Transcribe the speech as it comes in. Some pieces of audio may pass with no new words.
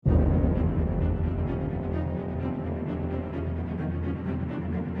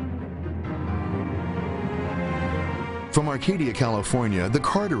From Arcadia, California, the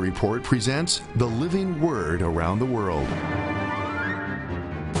Carter Report presents the living word around the world.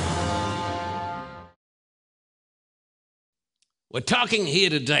 We're talking here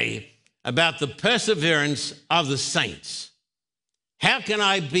today about the perseverance of the saints. How can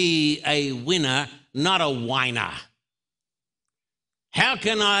I be a winner, not a whiner? How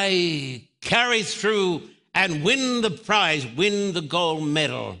can I carry through and win the prize, win the gold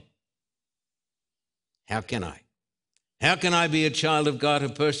medal? How can I? How can I be a child of God who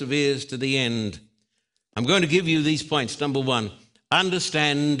perseveres to the end? I'm going to give you these points. Number one,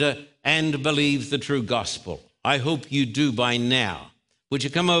 understand and believe the true gospel. I hope you do by now. Would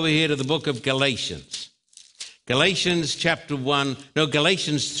you come over here to the book of Galatians? Galatians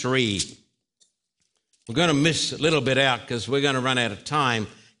 3. We're going to miss a little bit out because we're going to run out of time.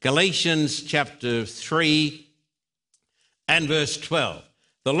 Galatians chapter 3 and verse 12.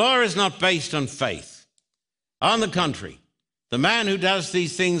 The law is not based on faith. On the contrary, the man who does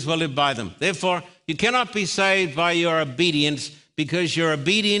these things will live by them. Therefore, you cannot be saved by your obedience because your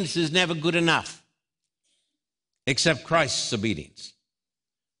obedience is never good enough, except Christ's obedience.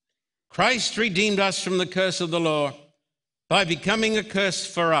 Christ redeemed us from the curse of the law by becoming a curse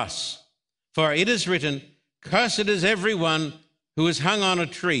for us. For it is written, "Cursed is everyone who is hung on a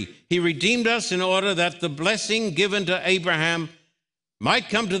tree." He redeemed us in order that the blessing given to Abraham might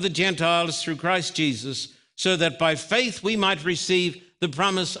come to the Gentiles through Christ Jesus, so that by faith we might receive the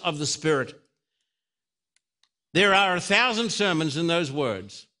promise of the Spirit. There are 1,000 sermons in those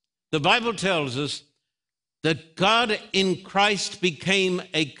words. The Bible tells us that God in Christ became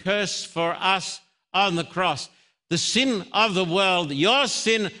a curse for us on the cross. The sin of the world, your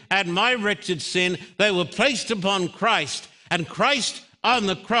sin and my wretched sin, they were placed upon Christ, and Christ on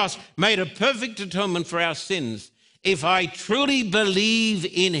the cross made a perfect atonement for our sins. If I truly believe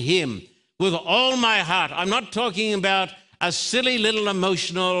in him with all my heart, I'm not talking about a silly little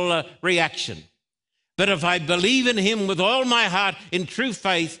emotional reaction, but if I believe in him with all my heart in true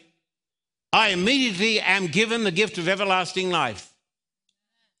faith, I immediately am given the gift of everlasting life,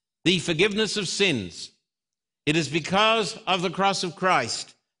 the forgiveness of sins. It is because of the cross of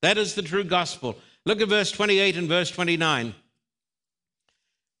Christ. That is the true gospel. Look at verse 28 and verse 29.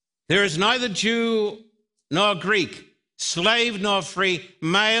 There is neither Jew nor Greek, slave nor free,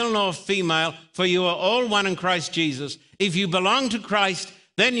 male nor female, for you are all one in Christ Jesus. If you belong to Christ,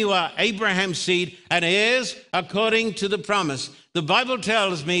 then you are Abraham's seed and heirs according to the promise. The Bible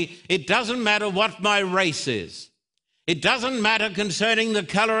tells me it doesn't matter what my race is. It doesn't matter concerning the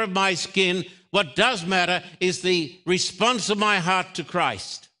color of my skin. What does matter is the response of my heart to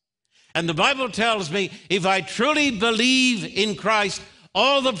Christ. And the Bible tells me if I truly believe in Christ,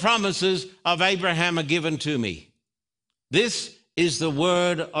 all the promises of Abraham are given to me. This is the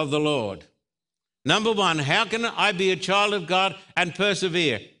word of the Lord. Number one, how can I be a child of God and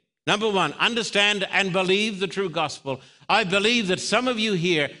persevere? Number one, understand and believe the true gospel. I believe that some of you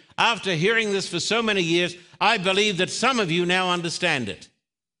here, after hearing this for so many years, I believe that some of you now understand it.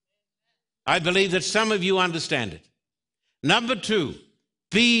 I believe that some of you understand it. Number two,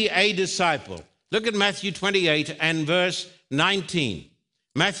 be a disciple. Look at Matthew 28 and verse 19.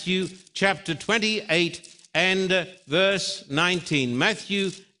 Matthew chapter 28 and verse 19.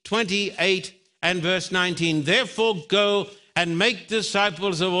 Matthew 28 and verse 19. Therefore go and make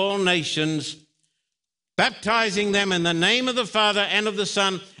disciples of all nations, baptizing them in the name of the Father and of the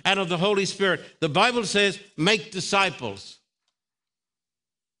Son and of the Holy Spirit. The Bible says, make disciples.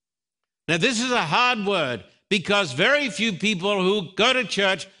 Now, this is a hard word because very few people who go to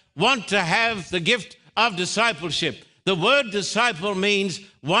church want to have the gift of discipleship. The word disciple means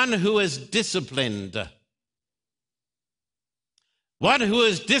one who is disciplined. One who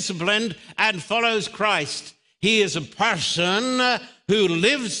is disciplined and follows Christ. He is a person who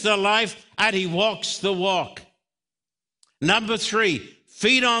lives the life and he walks the walk. Number three,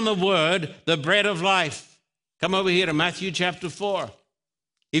 feed on the word, the bread of life. Come over here to Matthew chapter 4.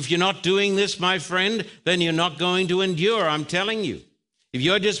 If you're not doing this, my friend, then you're not going to endure, I'm telling you. If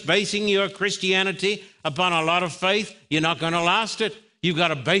you're just basing your Christianity upon a lot of faith, you're not going to last it. You've got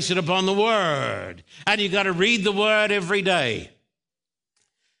to base it upon the word. And you've got to read the word every day.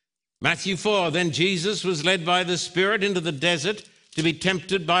 Matthew 4, then Jesus was led by the Spirit into the desert to be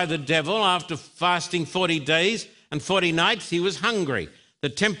tempted by the devil. After fasting 40 days and 40 nights, he was hungry. The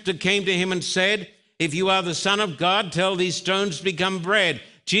tempter came to him and said, if you are the Son of God, tell these stones to become bread.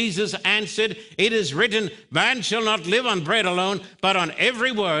 Jesus answered, it is written, man shall not live on bread alone, but on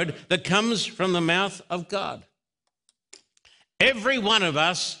every word that comes from the mouth of God. Every one of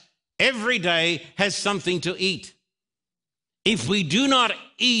us, every day, has something to eat. If we do not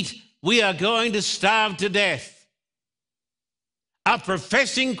eat, we are going to starve to death. A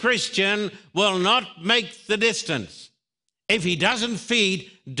professing Christian will not make the distance if he doesn't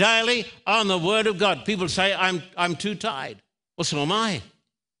feed daily on the Word of God. People say, I'm too tired. Well, so am I.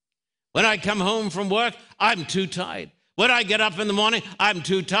 When I come home from work, I'm too tired. When I get up in the morning, I'm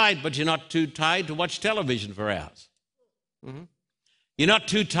too tired. But you're not too tired to watch television for hours. Mm-hmm. You're not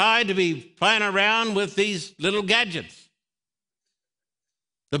too tired to be playing around with these little gadgets.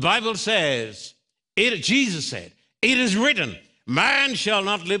 The Bible says, Jesus said, it is written, man shall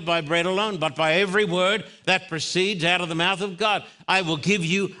not live by bread alone, but by every word that proceeds out of the mouth of God. I will give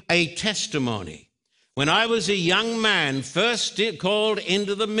you a testimony. When I was a young man, first called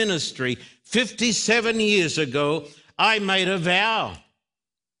into the ministry 57 years ago, I made a vow.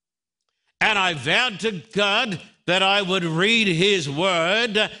 And I vowed to God that I would read his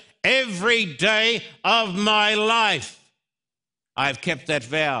word every day of my life. I've kept that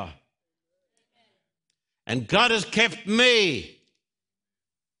vow. And God has kept me.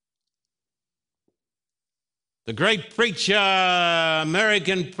 The great preacher,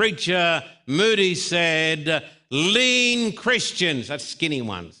 American preacher, Moody said, lean Christians, that's skinny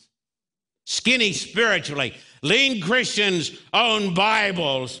ones, skinny spiritually, lean Christians own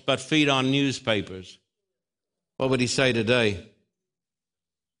Bibles but feed on newspapers. What would he say today?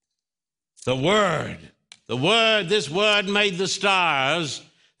 The Word, this Word made the stars.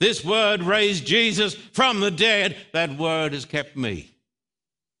 This Word raised Jesus from the dead. That Word has kept me.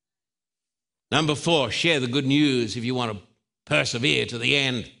 Number 4, share the good news if you want to persevere to the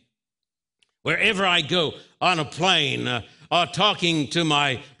end. Wherever I go, on a plane or talking to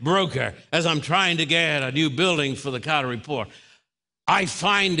my broker as I'm trying to get a new building for the Carter Report, I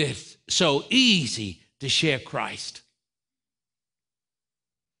find it so easy to share Christ.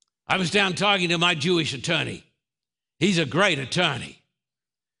 I was down talking to my Jewish attorney. He's a great attorney.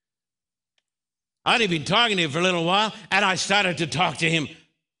 I'd been talking to him for a little while, and I started to talk to him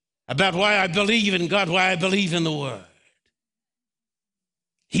about why I believe in God, why I believe in the Word.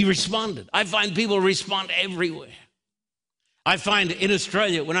 He responded. I find people respond everywhere. I find in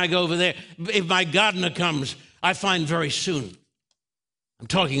Australia, when I go over there, if my gardener comes, I find very soon I'm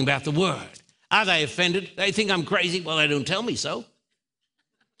talking about the Word. Are they offended? They think I'm crazy? Well, they don't tell me so.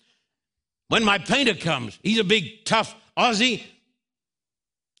 When my painter comes, he's a big, tough Aussie.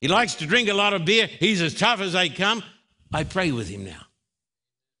 He likes to drink a lot of beer. He's as tough as they come. I pray with him now.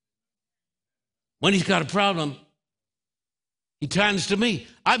 When he's got a problem, he turns to me.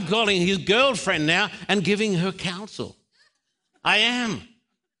 I'm calling his girlfriend now and giving her counsel. I am.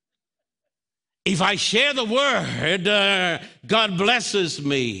 If I share the Word, God blesses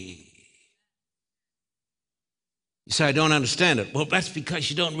me. You say, I don't understand it. Well, that's because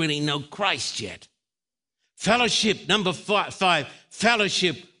you don't really know Christ yet. Fellowship, number 5,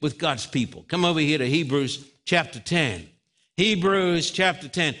 fellowship with God's people. Come over here to Hebrews chapter 10. Hebrews chapter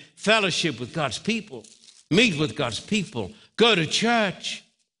 10, fellowship with God's people. Meet with God's people. Go to church.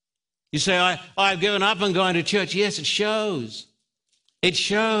 You say, I've given up on going to church. Yes, it shows. It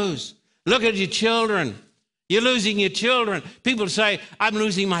shows. Look at your children. You're losing your children. People say, I'm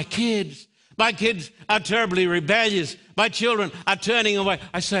losing my kids. My kids are terribly rebellious. My children are turning away.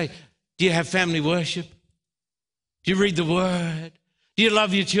 I say, do you have family worship? Do you read the Word? Do you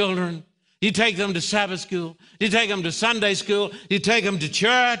love your children? Do you take them to Sabbath school? Do you take them to Sunday school? Do you take them to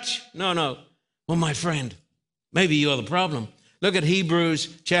church? No. Well, my friend, maybe you're the problem. Look at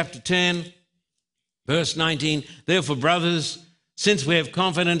Hebrews chapter 10, verse 19. Therefore, brothers, since we have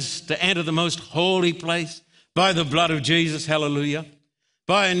confidence to enter the most holy place by the blood of Jesus, hallelujah,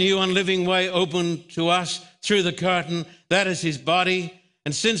 by a new and living way opened to us through the curtain, that is his body,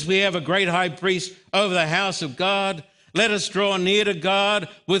 and since we have a great high priest over the house of God, let us draw near to God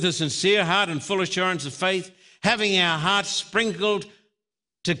with a sincere heart and full assurance of faith, having our hearts sprinkled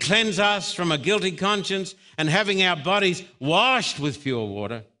to cleanse us from a guilty conscience and having our bodies washed with pure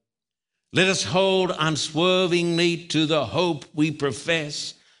water. Let us hold unswervingly to the hope we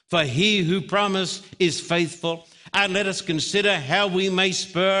profess, for he who promised is faithful. And let us consider how we may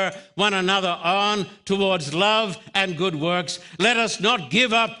spur one another on towards love and good works. Let us not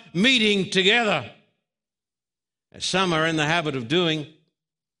give up meeting together, as some are in the habit of doing,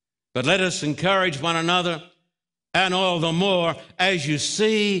 but let us encourage one another, and all the more as you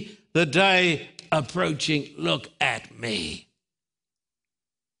see the day approaching. Look at me.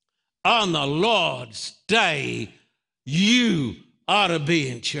 On the Lord's day, you ought to be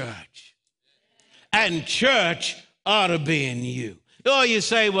in church. And church ought to be in you. Or you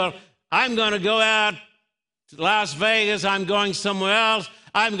say, well, I'm going to go out to Las Vegas. I'm going somewhere else.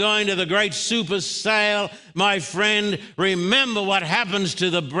 I'm going to the great super sale. My friend, remember what happens to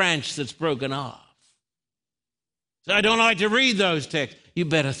the branch that's broken off. So I don't like to read those texts. You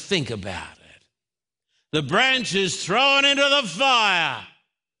better think about it. The branch is thrown into the fire.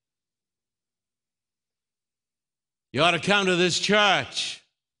 You ought to come to this church.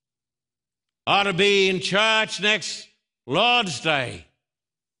 Ought to be in church next Lord's Day.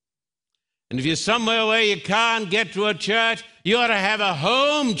 And if you're somewhere where you can't get to a church, you ought to have a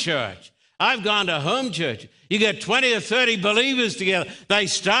home church. I've gone to home church. You get 20 or 30 believers together. They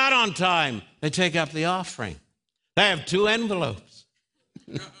start on time. They take up the offering. They have 2 envelopes.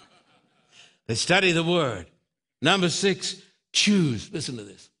 They study the Word. Number 6, choose. Listen to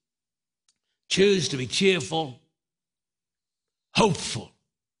this. Choose to be cheerful, hopeful,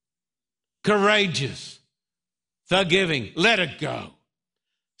 courageous, forgiving. Let it go.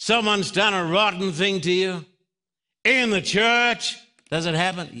 Someone's done a rotten thing to you in the church. Does it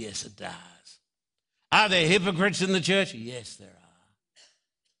happen? Yes, it does. Are there hypocrites in the church? Yes, there are.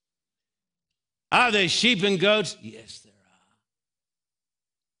 Are there sheep and goats? Yes, there are.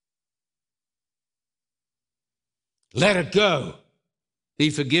 Let it go. Be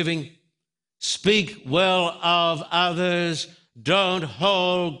forgiving. Speak well of others. Don't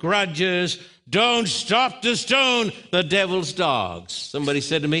hold grudges. Don't stop to stone the devil's dogs. Somebody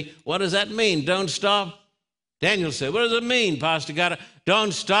said to me, what does that mean? Don't stop? Daniel said, what does it mean, Pastor Carter?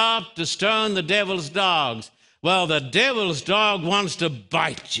 Don't stop to stone the devil's dogs. Well, the devil's dog wants to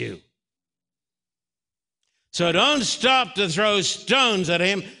bite you. So don't stop to throw stones at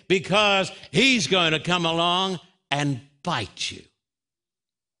him, because he's going to come along and bite you.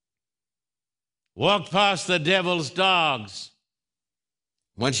 Walk past the devil's dogs.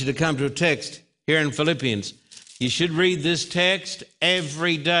 I want you to come to a text here in Philippians. You should read this text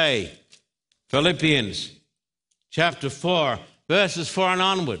every day. Philippians chapter 4, verses 4 and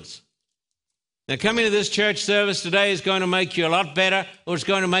onwards. Now, coming to this church service today is going to make you a lot better, or it's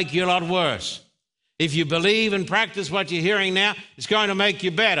going to make you a lot worse. If you believe and practice what you're hearing now, it's going to make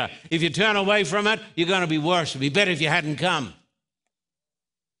you better. If you turn away from it, you're going to be worse. It would be better if you hadn't come.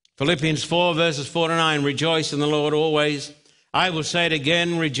 Philippians 4, verses 4 to 9, rejoice in the Lord always. I will say it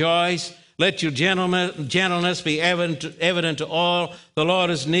again, rejoice. Let your gentleness be evident to all. The Lord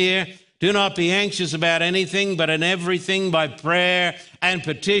is near. Do not be anxious about anything, but in everything by prayer and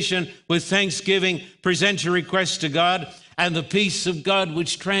petition with thanksgiving, present your requests to God, and the peace of God,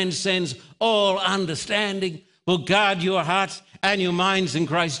 which transcends all understanding, will guard your hearts and your minds in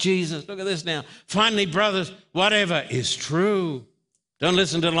Christ Jesus. Look at this now. Finally, brothers, whatever is true, don't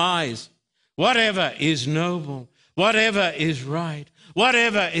listen to lies. Whatever is noble, whatever is right,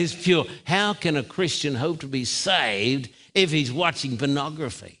 whatever is pure. How can a Christian hope to be saved if he's watching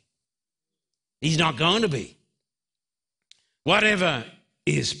pornography? He's not going to be. Whatever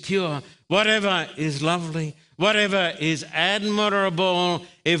is pure, whatever is lovely, whatever is admirable,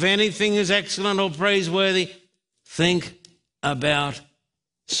 if anything is excellent or praiseworthy, think about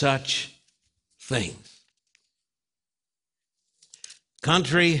such things.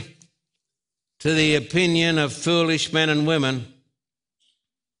 Contrary to the opinion of foolish men and women,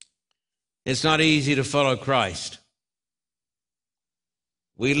 it's not easy to follow Christ.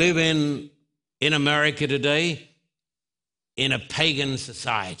 We live in America today in a pagan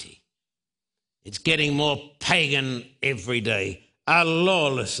society. It's getting more pagan every day. A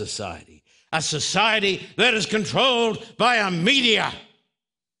lawless society. A society that is controlled by a media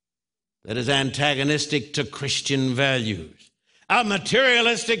that is antagonistic to Christian values. A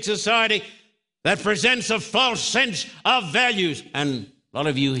materialistic society that presents a false sense of values. And a lot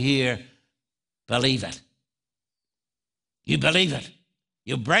of you here believe it. You believe it.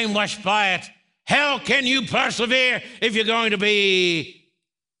 You're brainwashed by it. How can you persevere if you're going to be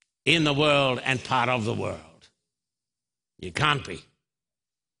in the world and part of the world? You can't be.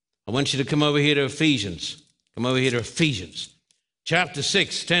 I want you to come over here to Ephesians. Come over here to Ephesians. Chapter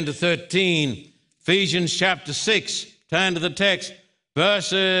 6, 10 to 13. Ephesians chapter 6, turn to the text.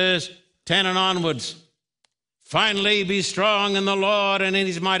 Verses 10 and onwards. Finally, be strong in the Lord and in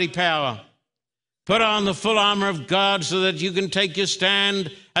his mighty power. Put on the full armor of God so that you can take your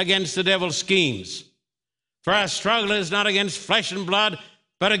stand against the devil's schemes. For our struggle is not against flesh and blood,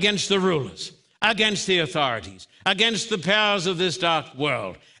 but against the rulers, against the authorities, against the powers of this dark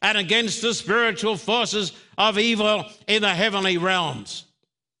world, and against the spiritual forces of evil in the heavenly realms.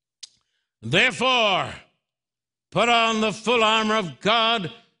 Therefore, put on the full armor of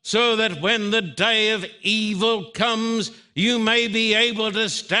God so that when the day of evil comes, you may be able to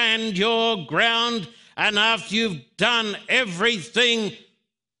stand your ground, and after you've done everything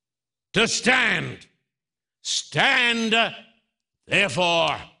to stand, stand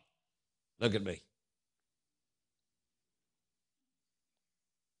therefore. Look at me.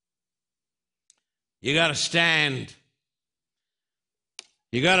 You got to stand.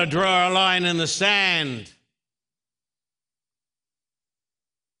 You got to draw a line in the sand.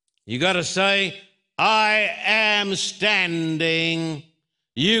 You got to say, I am standing.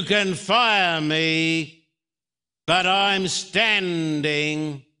 You can fire me, but I'm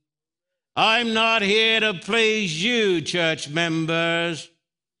standing. I'm not here to please you, church members.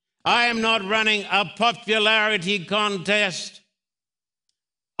 I am not running a popularity contest.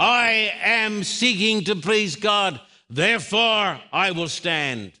 I am seeking to please God. Therefore, I will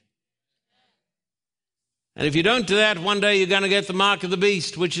stand. And if you don't do that, one day you're going to get the mark of the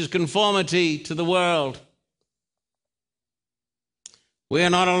beast, which is conformity to the world. We are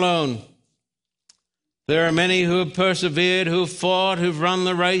not alone. There are many who have persevered, who have fought, who've run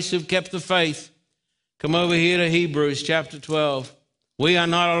the race, who've kept the faith. Come over here to Hebrews chapter 12. We are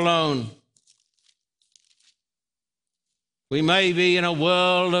not alone. We may be in a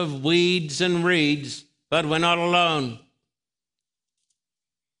world of weeds and reeds, but we're not alone.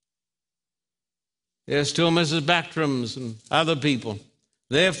 There's still Mrs. Bactrams and other people.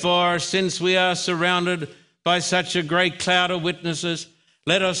 Therefore, since we are surrounded by such a great cloud of witnesses,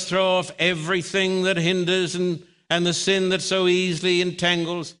 let us throw off everything that hinders and the sin that so easily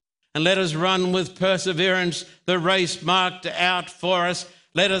entangles, and let us run with perseverance the race marked out for us.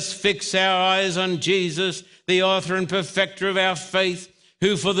 Let us fix our eyes on Jesus, the author and perfecter of our faith,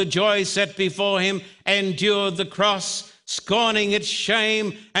 who for the joy set before him endured the cross, scorning its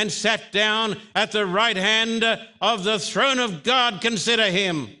shame, and sat down at the right hand of the throne of God. Consider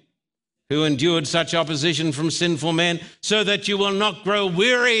him who endured such opposition from sinful men, so that you will not grow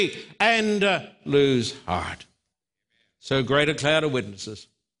weary and lose heart. So great a cloud of witnesses.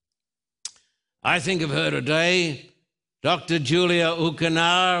 I think of her today, Dr. Julia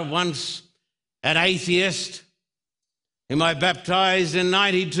Ukanar, once an atheist, whom I baptized in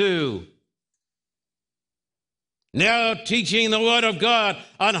 92, now teaching the Word of God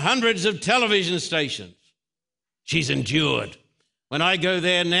on hundreds of television stations. She's endured. When I go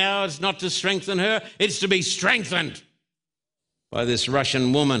there now, it's not to strengthen her, it's to be strengthened by this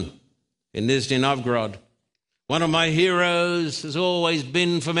Russian woman in Nizhny Novgorod. One of my heroes has always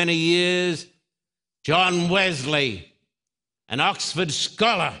been for many years John Wesley, an Oxford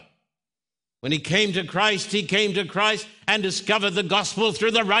scholar. When he came to Christ and discovered the gospel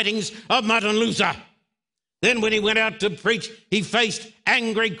through the writings of Martin Luther. Then when he went out to preach, he faced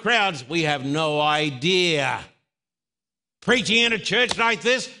angry crowds. We have no idea. Preaching in a church like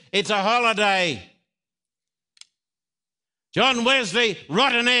this, it's a holiday. John Wesley,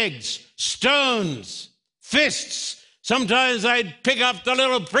 rotten eggs, stones, fists. Sometimes they'd pick up the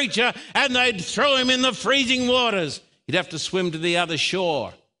little preacher and they'd throw him in the freezing waters. He'd have to swim to the other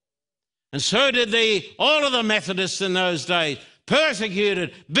shore. And so did all of the Methodists in those days,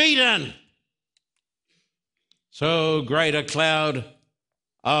 persecuted, beaten. So great a cloud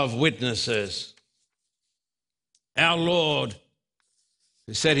of witnesses. Our Lord,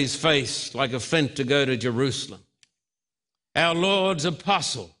 who set his face like a flint to go to Jerusalem. Our Lord's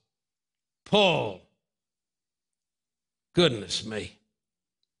apostle, Paul. Goodness me.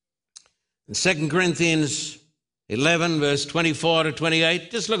 In 2 Corinthians 11, verse 24 to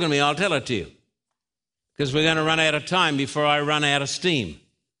 28, just look at me, I'll tell it to you, because we're going to run out of time before I run out of steam.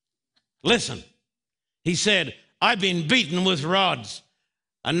 Listen, he said, I've been beaten with rods.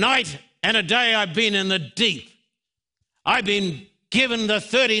 A night and a day I've been in the deep. I've been given the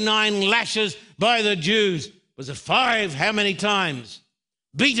 39 lashes by the Jews. Was it 5? How many times?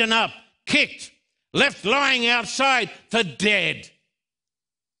 Beaten up, kicked, left lying outside for dead.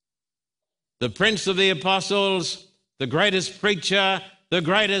 The Prince of the Apostles, the greatest preacher, the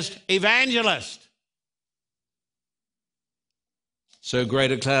greatest evangelist. So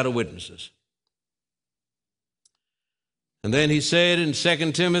great a cloud of witnesses. And then he said in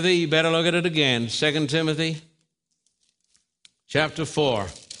 2 Timothy, you better look at it again, 2 Timothy chapter 4,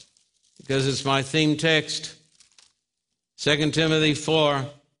 because it's my theme text. 2 Timothy 4,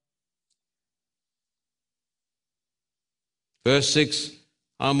 verse 6,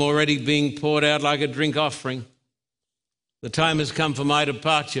 I'm already being poured out like a drink offering. The time has come for my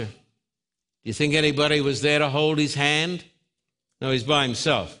departure. Do you think anybody was there to hold his hand? No, he's by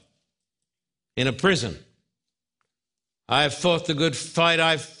himself in a prison. I have fought the good fight,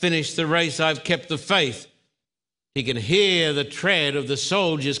 I've finished the race, I've kept the faith. He can hear the tread of the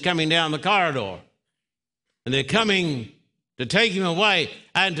soldiers coming down the corridor. And they're coming to take him away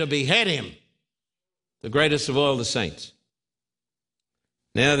and to behead him, the greatest of all the saints.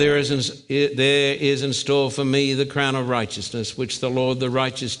 Now there is in store for me the crown of righteousness, which the Lord, the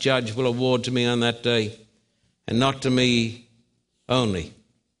righteous judge, will award to me on that day, and not to me only,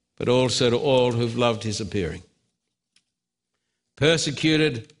 but also to all who've loved his appearing.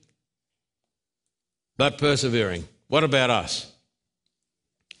 Persecuted, but persevering. What about us?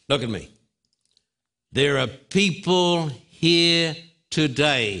 Look at me. There are people here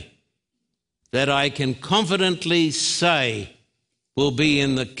today that I can confidently say will be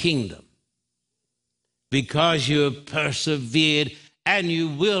in the kingdom because you have persevered, and you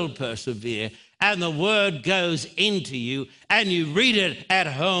will persevere, and the word goes into you, and you read it at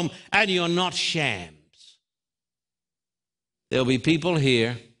home, and you're not shams. There'll be people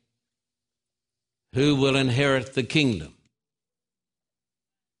here who will inherit the kingdom.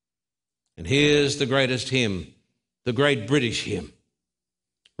 And here's the greatest hymn, the great British hymn,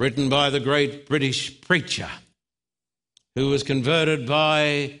 written by the great British preacher who was converted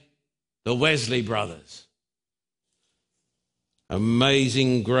by the Wesley brothers.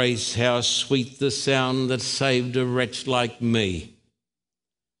 Amazing grace, how sweet the sound that saved a wretch like me.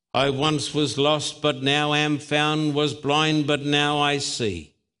 I once was lost, but now am found, was blind, but now I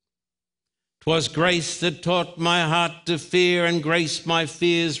see. 'Twas grace that taught my heart to fear, and grace my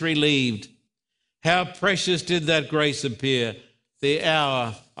fears relieved. How precious did that grace appear the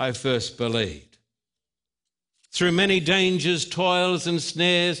hour I first believed. Through many dangers, toils, and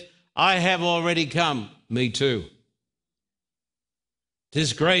snares, I have already come, me too.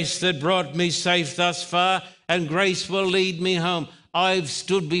 'Tis grace that brought me safe thus far, and grace will lead me home. I've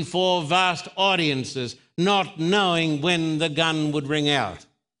stood before vast audiences, not knowing when the gun would ring out.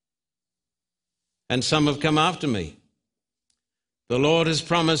 And some have come after me. The Lord has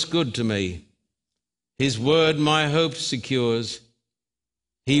promised good to me. His word my hope secures.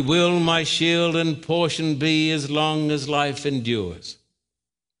 He will my shield and portion be as long as life endures.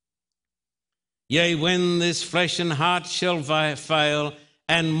 Yea, when this flesh and heart shall fail,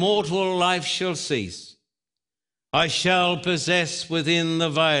 and mortal life shall cease, I shall possess within the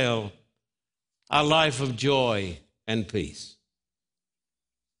veil a life of joy and peace.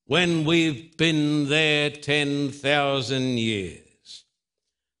 When we've been there 10,000 years,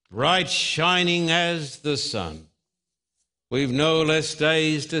 bright shining as the sun, we've no less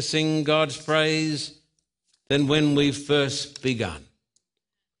days to sing God's praise than when we first begun.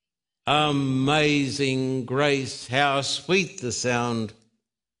 Amazing grace, how sweet the sound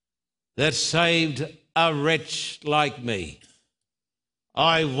that saved a wretch like me.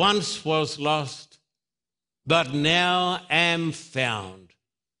 I once was lost, but now am found.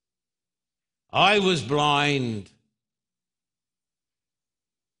 I was blind,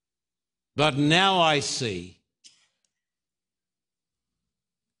 but now I see.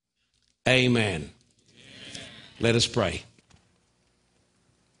 Amen. Let us pray.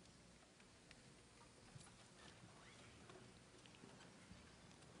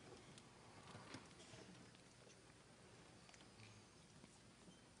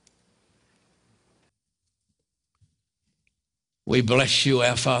 We bless you,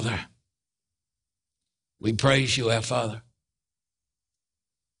 our Father. We praise you, our Father.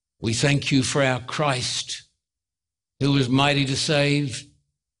 We thank you for our Christ, who was mighty to save.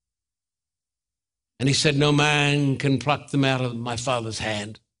 And he said, no man can pluck them out of my Father's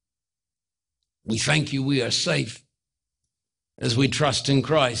hand. We thank you we are safe as we trust in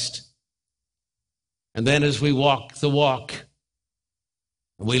Christ. And then as we walk the walk,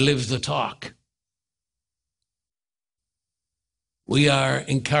 we live the talk. We are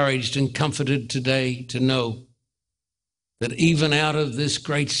encouraged and comforted today to know that even out of this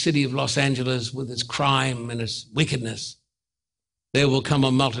great city of Los Angeles with its crime and its wickedness, there will come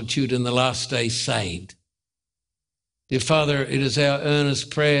a multitude in the last day saved. Dear Father, it is our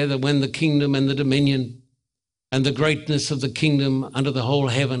earnest prayer that when the kingdom and the dominion and the greatness of the kingdom under the whole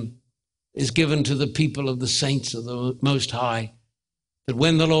heaven is given to the people of the saints of the Most High, that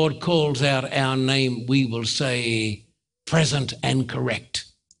when the Lord calls out our name, we will say, present and correct.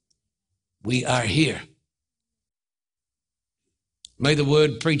 We are here. May the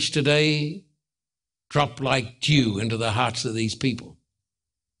word preached today drop like dew into the hearts of these people.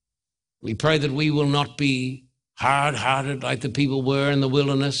 We pray that we will not be hard-hearted like the people were in the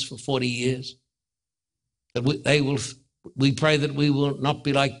wilderness for 40 years. We pray that we will not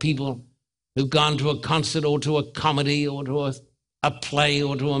be like people who've gone to a concert or to a comedy or to a play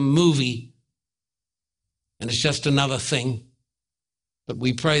or to a movie, and it's just another thing. But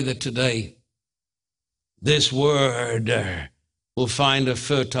we pray that today this word will find a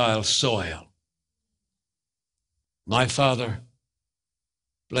fertile soil. My Father,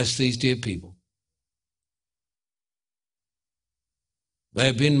 bless these dear people. They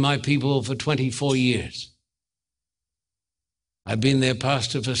have been my people for 24 years. I've been their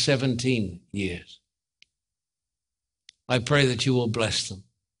pastor for 17 years. I pray that you will bless them.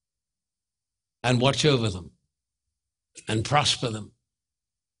 and watch over them and prosper them.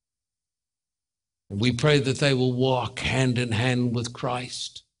 We pray that they will walk hand in hand with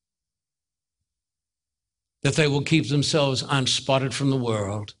Christ, that they will keep themselves unspotted from the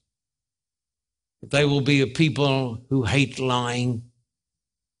world, that they will be a people who hate lying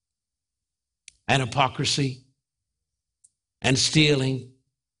and hypocrisy and stealing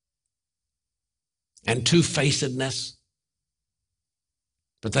and two-facedness,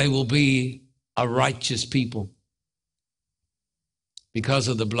 but they will be a righteous people because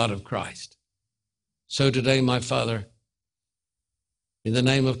of the blood of Christ. So today, my Father, in the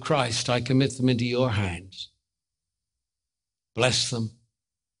name of Christ, I commit them into your hands. Bless them.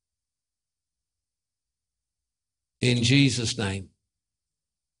 In Jesus' name.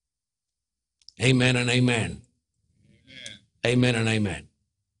 Amen and amen. Amen and amen.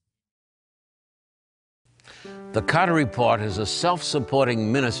 The Carter Report is a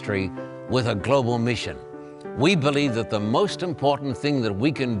self-supporting ministry with a global mission. We believe that the most important thing that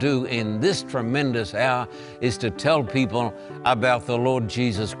we can do in this tremendous hour is to tell people about the Lord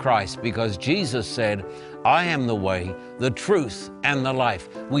Jesus Christ, because Jesus said, I am the way, the truth, and the life.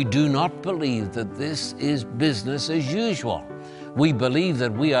 We do not believe that this is business as usual. We believe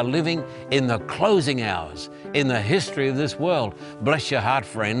that we are living in the closing hours in the history of this world. Bless your heart,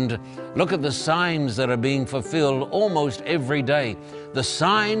 friend. Look at the signs that are being fulfilled almost every day. The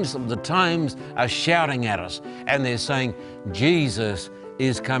signs of the times are shouting at us, and they're saying, Jesus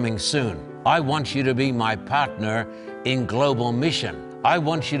is coming soon. I want you to be my partner in global mission. I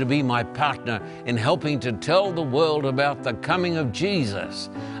want you to be my partner in helping to tell the world about the coming of Jesus.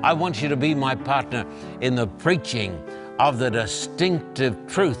 I want you to be my partner in the preaching of the distinctive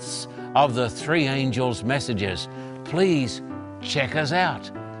truths of the three angels' messages. Please check us out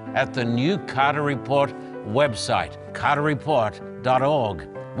at the new Carter Report website, carterreport.org.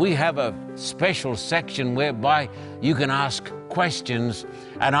 We have a special section whereby you can ask questions,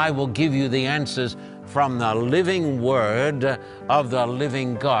 and I will give you the answers from the living word of the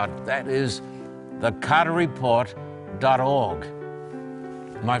living God. That is the carterreport.org.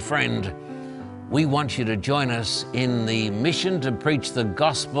 My friend, we want you to join us in the mission to preach the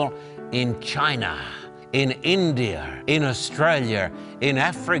gospel in China, in India, in Australia, in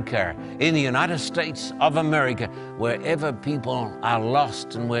Africa, in the United States of America, wherever people are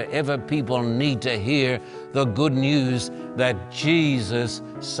lost and wherever people need to hear the good news that Jesus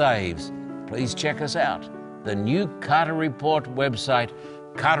saves. Please check us out. The new Carter Report website,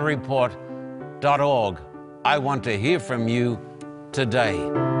 carterreport.org. I want to hear from you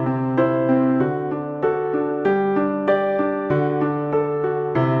today.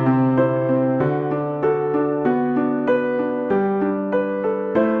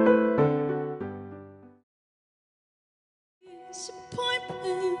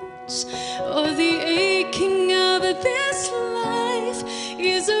 Disappointments or the aching of this life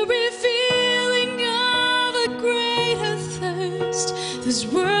is a revealing of a greater thirst this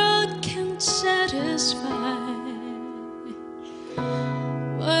world can't satisfy.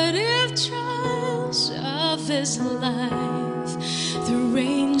 What if trials of this life, the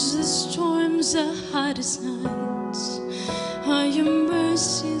rains, the storms, the hardest nights, are your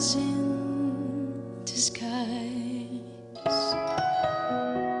mercies in